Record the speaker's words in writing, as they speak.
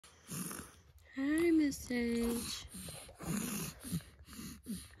Sage.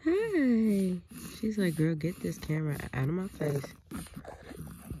 Hey. She's like, girl, get this camera out of my face.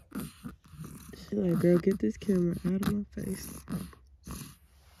 She's like, girl, get this camera out of my face.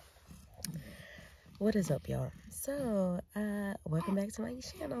 What is up, y'all? So, welcome back to my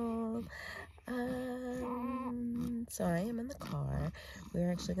channel. So I am in the car. We're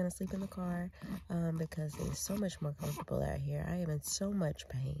actually gonna sleep in the car because it's so much more comfortable out here. I am in so much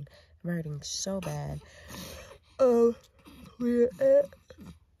pain. I'm hurting so bad. We're at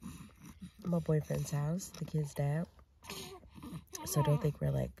my boyfriend's house, the kid's dad. So don't think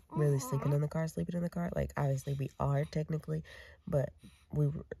we're like really sleeping in the car. Like obviously we are technically, but we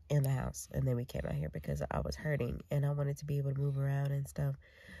were in the house and then we came out here because I was hurting and I wanted to be able to move around and stuff.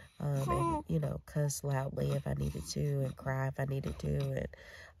 And, you know, cuss loudly if I needed to and cry if I needed to and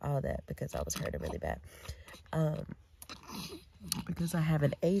all that because I was hurting really bad. Because I have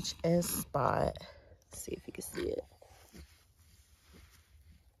an HS spot. Let's see if you can see it.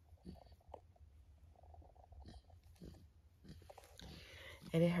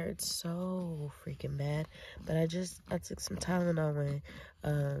 And it hurts so freaking bad. But I took some Tylenol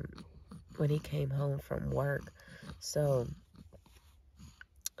when he came home from work. So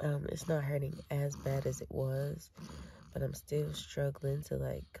it's not hurting as bad as it was, but I'm still struggling to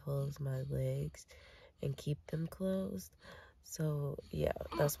like close my legs and keep them closed. So yeah,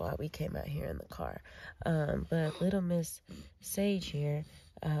 that's why we came out here in the car. But little Miss Sage here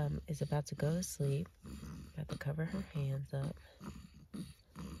is about to go to sleep. About to cover her hands up.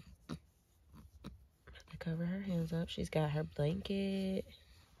 She's got her blanket.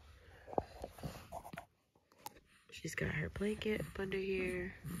 She's got her blanket up under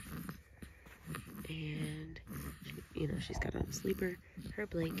here, and you know, she's got on the sleeper, her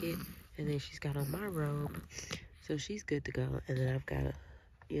blanket, and then she's got on my robe, so she's good to go. And then I've got a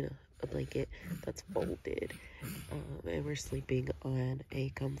blanket that's folded, and we're sleeping on a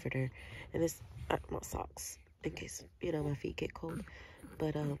comforter, and this my socks in case my feet get cold.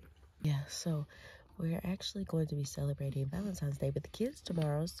 But yeah, so we're actually going to be celebrating Valentine's Day with the kids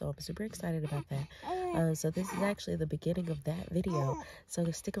tomorrow, so I'm super excited about that. So this is actually the beginning of that video, so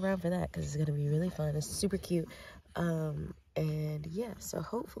stick around for that because it's going to be really fun. It's super cute. And yeah, so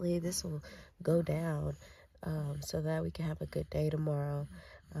hopefully this will go down so that we can have a good day tomorrow.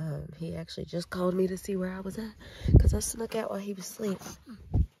 He actually just called me to see where I was at because I snuck out while he was asleep.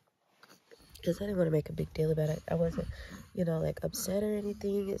 Because I didn't want to make a big deal about it. I wasn't, like upset or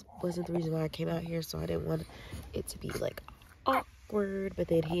anything. It wasn't the reason why I came out here, so I didn't want it to be like awkward. But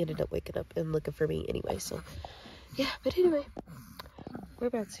then he ended up waking up and looking for me anyway. So yeah, but anyway, we're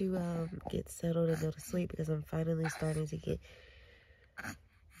about to get settled and go to sleep because I'm finally starting to get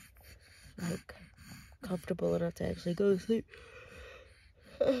like comfortable enough to actually go to sleep.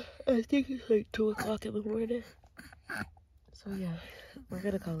 I think it's like 2 o'clock in the morning. So yeah, we're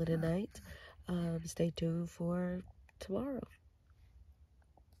gonna call it a night. Stay tuned for tomorrow.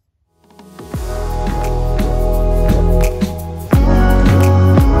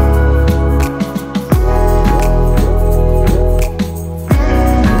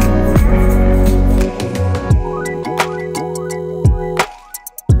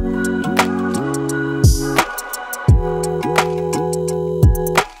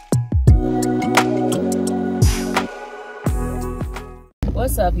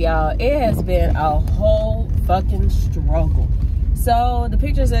 What's up, y'all? It has been a whole fucking struggle. So the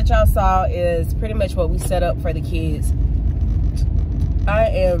pictures that y'all saw is pretty much what we set up for the kids. I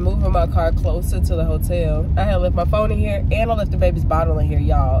am moving my car closer to the hotel. I had left my phone in here and I left the baby's bottle in here,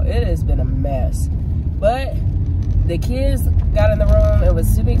 y'all. It has been a mess. But the kids got in the room and was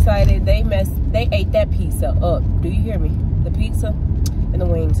super excited. They ate that pizza up. Do you hear me? The pizza and the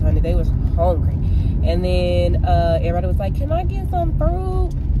wings, honey. They was hungry. And then everybody was like, can I get some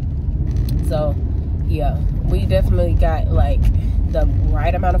fruit? So yeah, we definitely got like the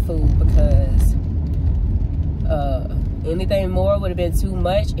right amount of food because anything more would have been too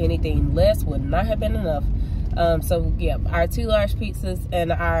much. Anything less would not have been enough. So yeah, our 2 large pizzas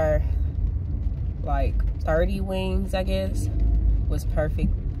and our like 30 wings, I guess, was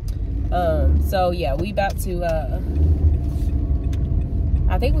perfect. So yeah, we about to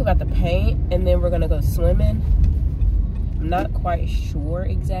I think we're about to paint and then we're gonna go swimming. I'm not quite sure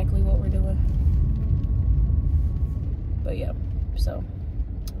exactly what we're doing, but yeah, so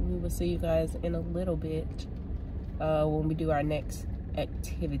we will see you guys in a little bit when we do our next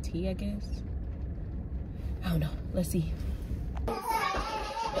activity, I guess. I don't know, let's see.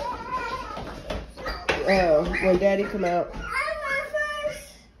 When daddy come out,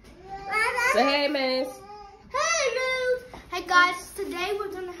 say hey, miss. Hey guys, today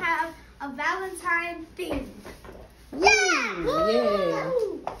we're gonna have a Valentine theme. Yeah. Yeah.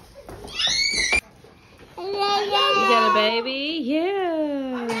 You got a baby?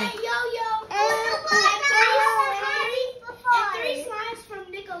 Yeah. And yo-yo. And 3 slimes from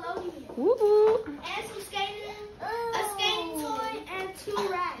Nickelodeon. Woo. And some skating, a skating toy, and 2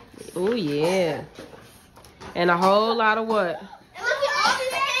 racks. Oh yeah. And a whole lot of what? And look at all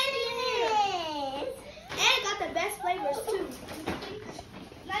this candy in here. And it got the best flavors too.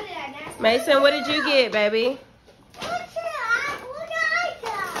 None of that nasty. Mason, what did you get, baby?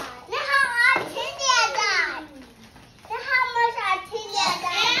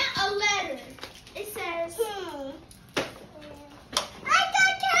 And a letter. It says,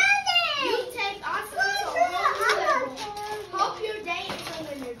 you take awesome to a whole new level. Hope your day is a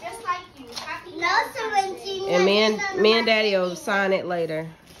winner, just like you. Happy Valentine's Day. And me and Daddy will sign it later.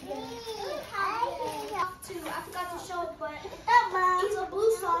 I forgot to show it, but he's a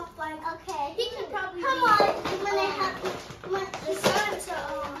blue soft, like, okay. He can probably Come on, I'm gonna help. the sun to,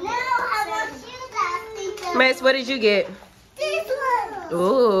 No, I want you guys. Mace, what did you get? This one.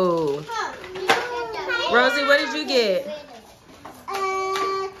 Ooh. Rosie, what did you get?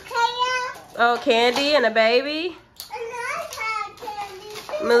 Kaya. Oh, candy and a baby. And I had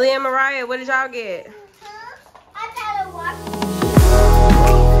candy. Millie and Mariah, what did y'all get? I gotta watch.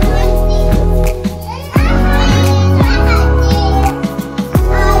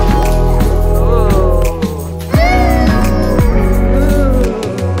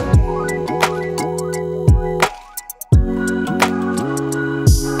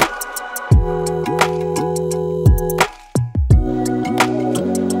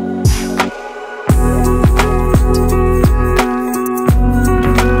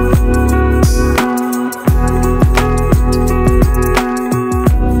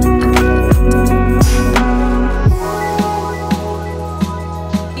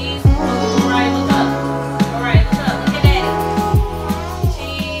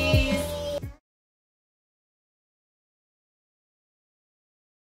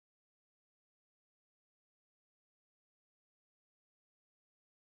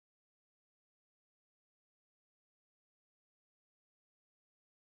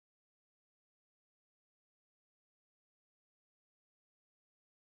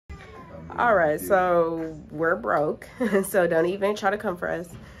 All right, so we're broke, so don't even try to come for us.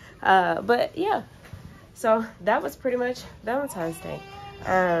 But yeah, so that was pretty much Valentine's Day.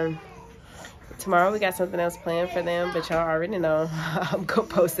 Tomorrow we got something else planned for them, but y'all already know I'm gonna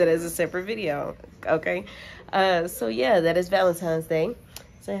post it as a separate video, okay? So yeah, that is Valentine's Day.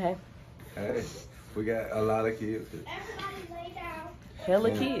 Say hi. Hey, we got a lot of kids. everybody lay down.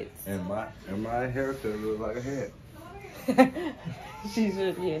 Hella kids. And my haircut looks like a hat. She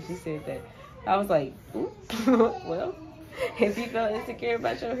said that. I was like, ooh. Well, if you felt insecure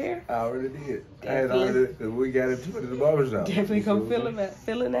about your hair, I already did. We got into it in the barbershop. definitely gonna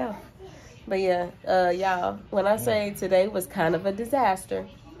fill it out. But yeah, y'all, when I say today was kind of a disaster,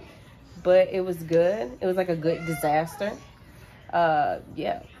 but it was good. It was like a good disaster.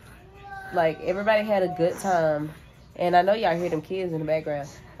 Yeah, like everybody had a good time, and I know y'all hear them kids in the background.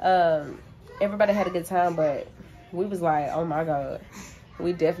 Everybody had a good time, but we was like, oh my God,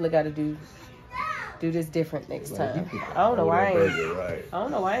 we definitely got to do this different next time. I don't know why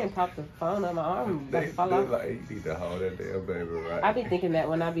I ain't popped the phone on my arm. They like, you need to hold that damn baby right. I be thinking that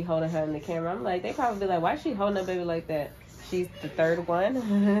when I be holding her in the camera, I'm like, they probably be like, why is she holding that baby like that? She's the third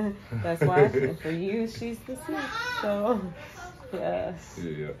one. That's why. And for you, she's the sixth. So, yeah.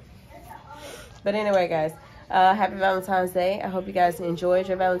 But anyway, guys, happy Valentine's Day. I hope you guys enjoyed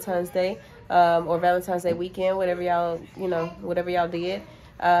your Valentine's Day or Valentine's Day weekend, whatever y'all, whatever y'all did.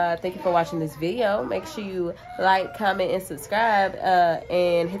 Thank you for watching this video. Make sure you like, comment, and subscribe,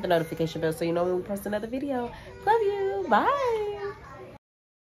 and hit the notification bell so you know when we post another video. Love you. Bye.